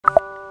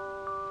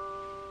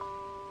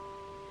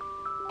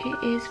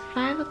It is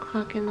 5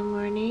 o'clock in the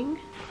morning.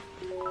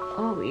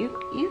 Oh,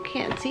 you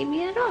can't see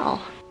me at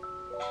all.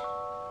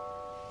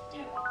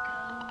 There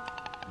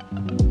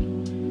we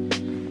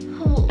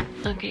go. Oh,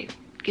 okay.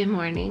 Good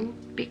morning.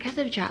 Because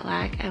of jet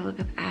lag, I woke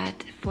up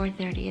at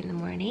 4:30 in the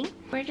morning.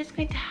 We're just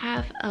going to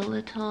have a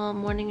little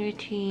morning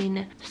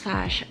routine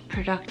slash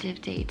productive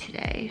day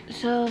today.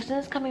 So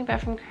since coming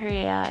back from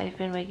Korea, I've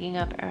been waking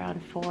up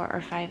around 4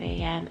 or 5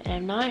 a.m. and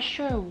I'm not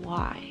sure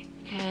why,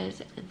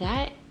 because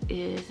that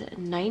is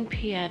 9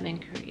 p.m. in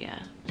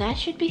Korea. That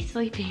should be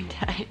sleeping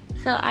time.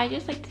 So I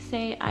just like to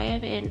say I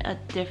am in a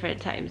different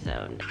time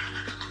zone.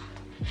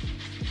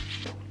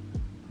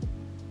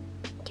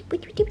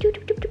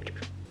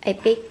 I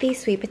baked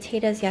these sweet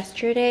potatoes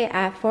yesterday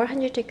at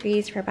 400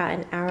 degrees for about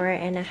an hour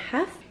and a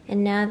half,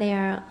 and now they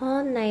are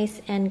all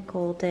nice and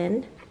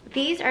golden.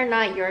 These are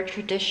not your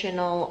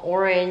traditional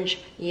orange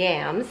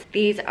yams.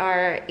 These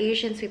are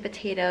Asian sweet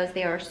potatoes.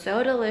 They are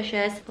so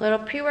delicious. A little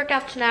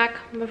pre-workout snack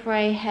before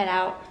I head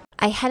out.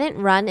 I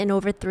hadn't run in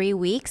over 3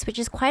 weeks, which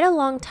is quite a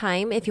long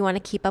time if you want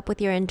to keep up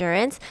with your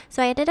endurance.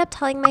 So I ended up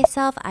telling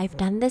myself, I've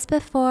done this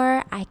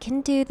before, I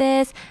can do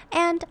this,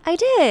 and I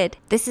did.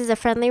 This is a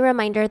friendly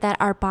reminder that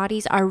our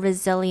bodies are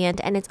resilient,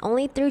 and it's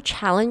only through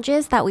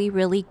challenges that we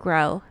really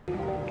grow.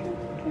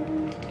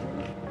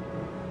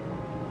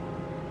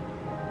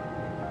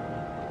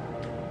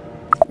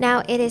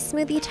 Now it is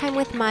smoothie time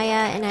with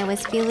Maya, and I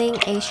was feeling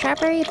a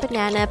strawberry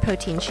banana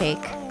protein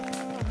shake.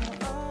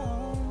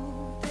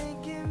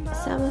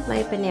 Some of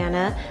my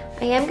banana.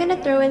 I am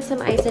gonna throw in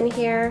some ice in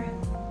here.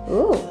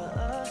 Ooh.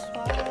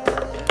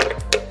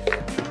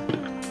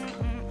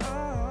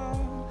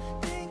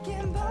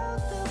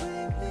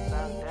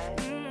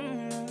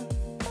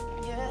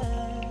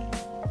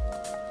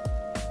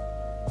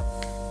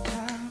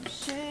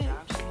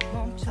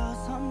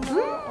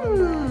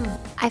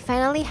 I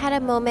finally had a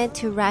moment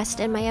to rest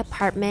in my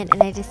apartment,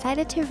 and I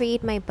decided to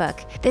read my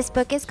book. This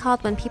book is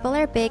called When People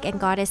Are Big and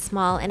God is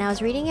Small, and I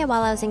was reading it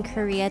while I was in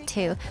Korea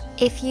too.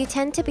 If you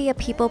tend to be a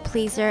people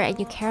pleaser and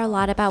you care a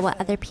lot about what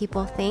other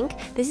people think,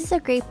 this is a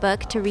great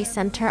book to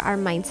recenter our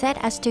mindset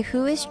as to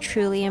who is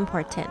truly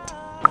important.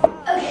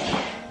 Okay,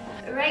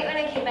 right when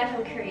I came back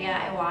from Korea,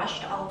 I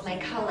washed all of my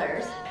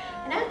colors.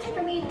 And now it's time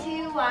for me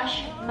to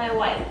wash my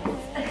whites.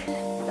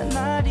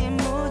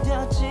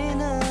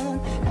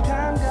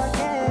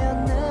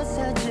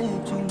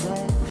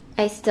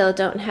 I still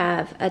don't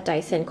have a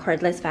Dyson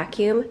cordless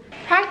vacuum.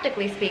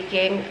 Practically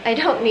speaking, I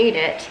don't need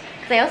it,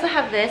 because I also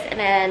have this, and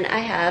then I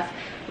have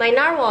my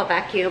narwhal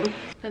vacuum.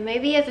 But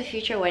maybe as a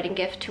future wedding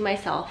gift to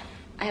myself,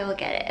 I will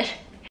get it.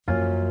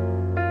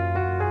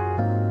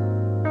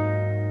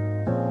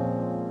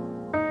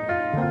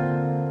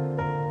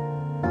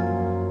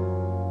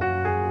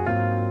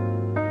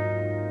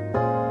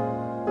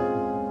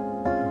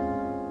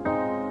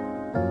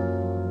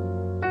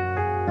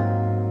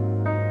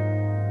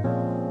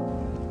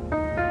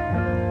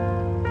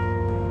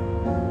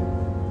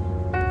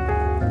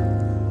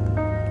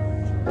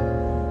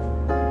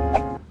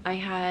 I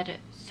had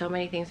so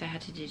many things I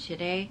had to do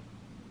today,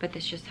 but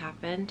this just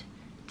happened.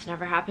 It's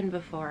never happened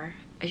before.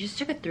 I just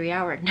took a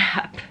 3-hour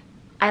nap.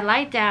 I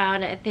lied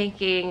down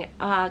thinking,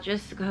 oh, I'll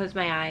just close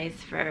my eyes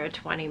for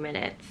 20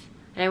 minutes.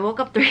 And I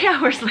woke up 3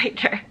 hours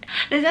later.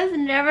 This has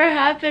never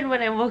happened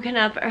when I'm woken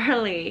up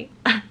early.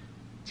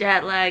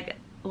 Jet lag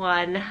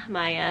 1,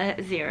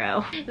 Maya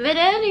 0. But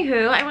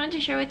anywho, I wanted to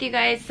share with you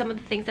guys some of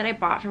the things that I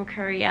bought from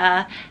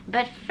Korea.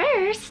 But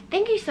first,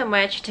 thank you so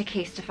much to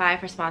Casetify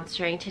for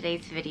sponsoring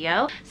today's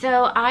video.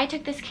 So I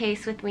took this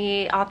case with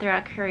me all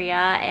throughout Korea,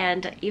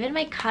 and even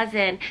my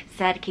cousin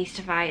said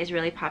Casetify is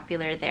really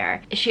popular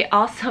there. She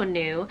also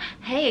knew,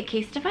 hey,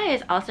 Casetify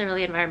is also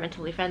really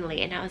environmentally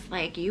friendly, and I was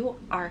like, you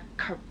are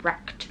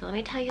correct. So let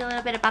me tell you a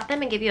little bit about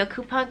them and give you a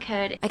coupon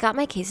code. I got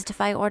my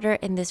Casetify order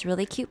in this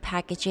really cute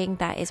packaging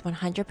that is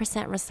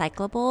 100%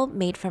 recyclable,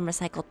 made from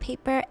recycled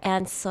paper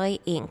and soy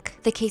ink.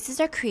 The cases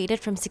are created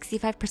from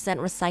 65%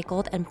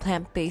 recycled and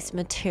plant-based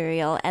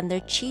material, and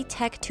their Chi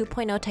Tech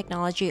 2.0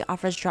 technology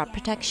offers drop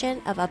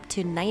protection of up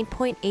to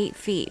 9.8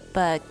 feet,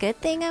 but good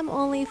thing I'm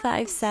only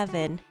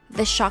 5'7".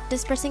 The shock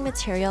dispersing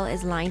material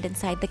is lined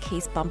inside the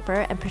case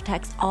bumper and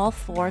protects all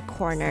 4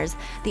 corners.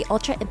 The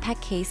Ultra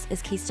Impact case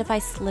is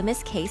Casetify's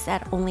slimmest case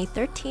at only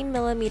 13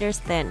 millimeters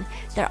thin.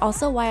 They're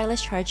also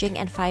wireless charging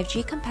and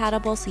 5G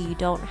compatible, so you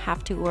don't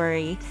have to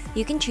worry.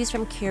 You can choose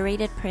from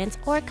curated prints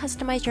or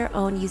customize your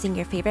own using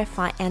your favorite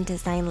font and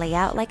design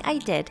layout like I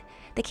did.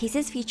 The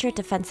cases feature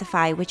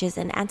Defensify, which is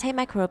an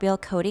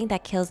antimicrobial coating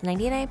that kills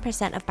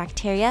 99% of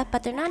bacteria,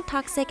 but they're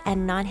non-toxic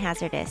and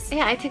non-hazardous.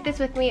 Yeah, I took this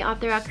with me all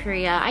throughout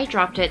Korea. I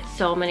dropped it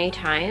so many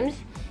times,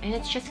 and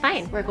it's just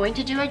fine. We're going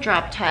to do a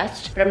drop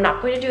test, but I'm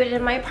not going to do it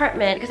in my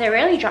apartment because I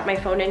rarely drop my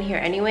phone in here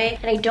anyway,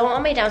 and I don't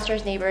want my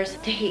downstairs neighbors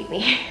to hate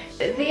me.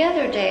 The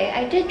other day,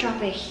 I did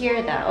drop it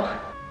here though.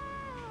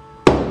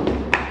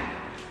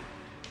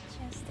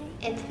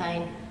 It's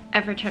fine.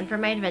 I've returned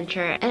from my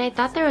adventure and I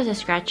thought there was a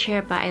scratch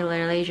here, but I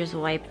literally just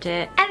wiped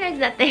it and there's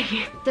nothing.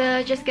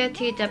 So just go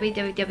to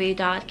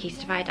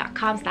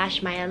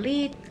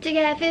www.casetify.com/myelite to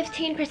get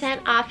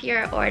 15% off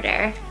your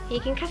order. You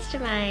can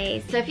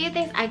customize. So a few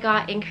things I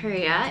got in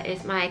Korea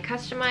is my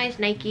customized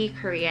Nike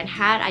Korean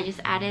hat. I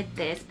just added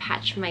this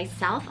patch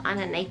myself on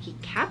a Nike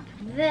cap.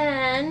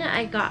 Then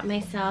I got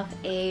myself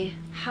a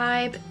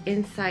Hybe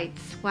Insight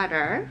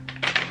sweater.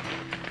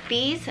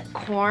 These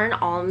corn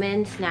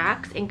almond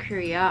snacks in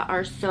Korea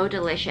are so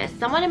delicious.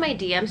 Someone in my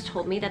DMs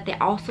told me that they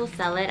also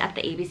sell it at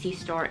the ABC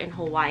store in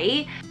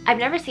Hawaii. I've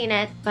never seen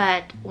it,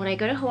 but when I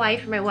go to Hawaii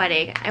for my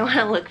wedding, I want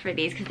to look for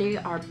these because they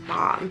are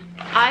bomb.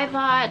 I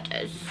bought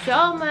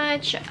so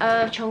much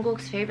of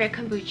Jungkook's favorite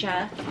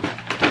kombucha.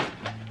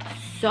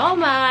 So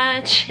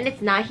much, and it's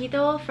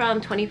Nahido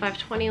from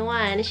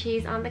 2521.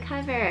 She's on the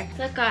cover.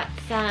 So I got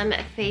some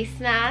face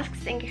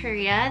masks in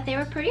Korea. They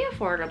were pretty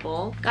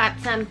affordable. Got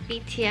some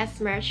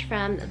BTS merch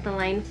from the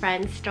Line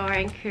Friends store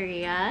in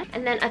Korea,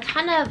 and then a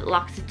ton of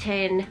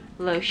L'Occitane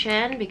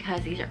lotion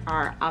because these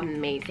are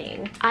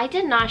amazing. I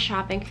did not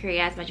shop in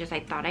Korea as much as I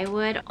thought I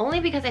would,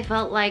 only because I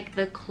felt like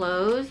the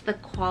clothes, the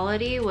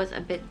quality was a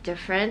bit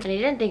different, and I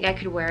didn't think I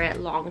could wear it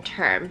long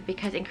term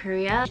because in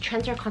Korea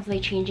trends are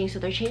constantly changing, so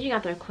they're changing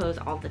out their clothes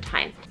all the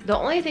time. The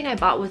only thing I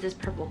bought was this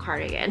purple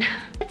cardigan.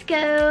 Let's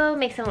go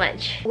make some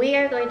lunch. We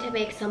are going to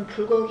make some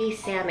bulgogi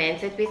salmon.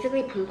 So it's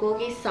basically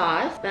bulgogi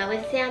sauce but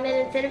with salmon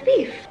instead of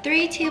beef.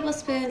 3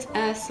 tablespoons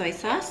of soy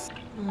sauce.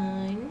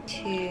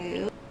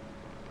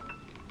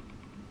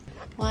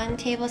 1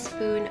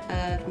 tablespoon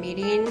of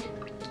mirin,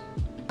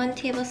 1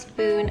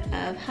 tablespoon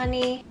of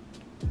honey.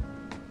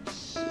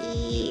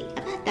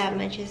 About that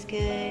much is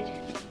good.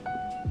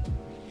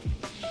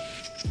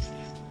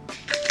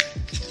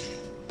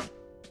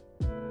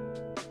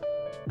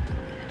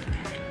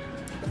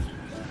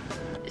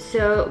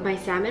 So my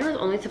salmon was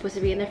only supposed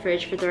to be in the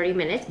fridge for 30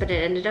 minutes, but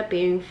it ended up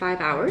being 5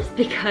 hours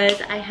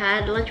because I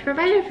had lunch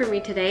provided for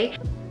me today.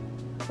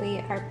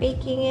 We are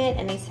baking it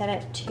and I set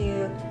it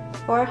to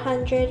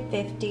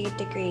 450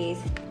 degrees.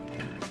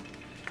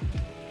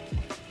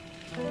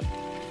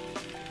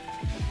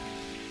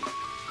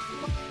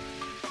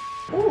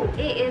 Ooh,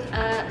 it is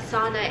a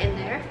sauna in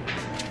there.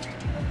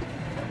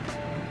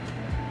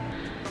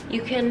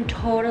 You can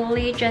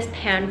totally just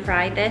pan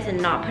fry this and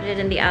not put it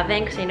in the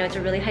oven because I know it's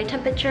a really high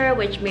temperature,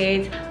 which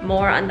means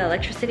more on the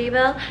electricity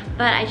bill,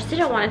 but I just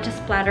didn't want it to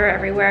splatter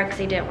everywhere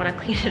because I didn't want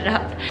to clean it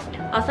up.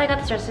 Also, I got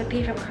this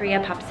recipe from Korea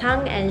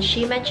Papsang and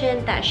she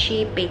mentioned that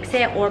she bakes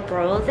it or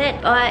broils it,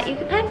 but you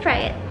can pan fry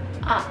it.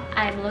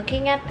 I'm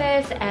looking at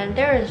this and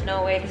there is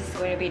no way this is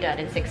going to be done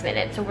in 6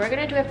 minutes, so we're going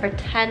to do it for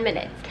 10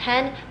 minutes.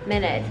 10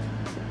 minutes.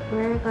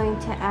 We're going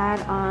to add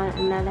on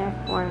another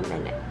 4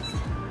 minutes.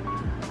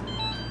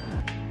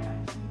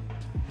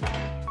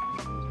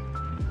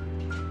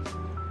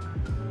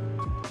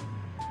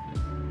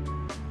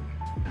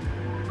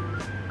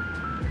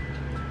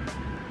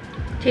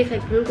 Tastes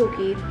like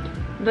bulgogi,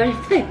 but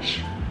it's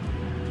fish.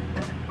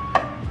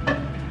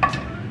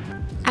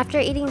 After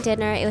eating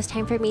dinner, it was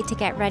time for me to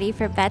get ready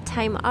for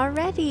bedtime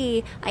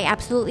already. I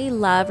absolutely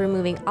love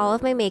removing all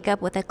of my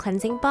makeup with a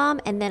cleansing balm,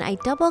 and then I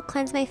double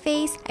cleanse my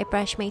face, I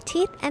brush my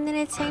teeth, and then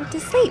it's time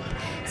to sleep.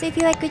 So if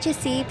you like what you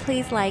see,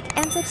 please like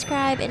and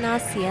subscribe, and I'll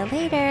see you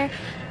later.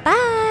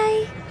 Bye!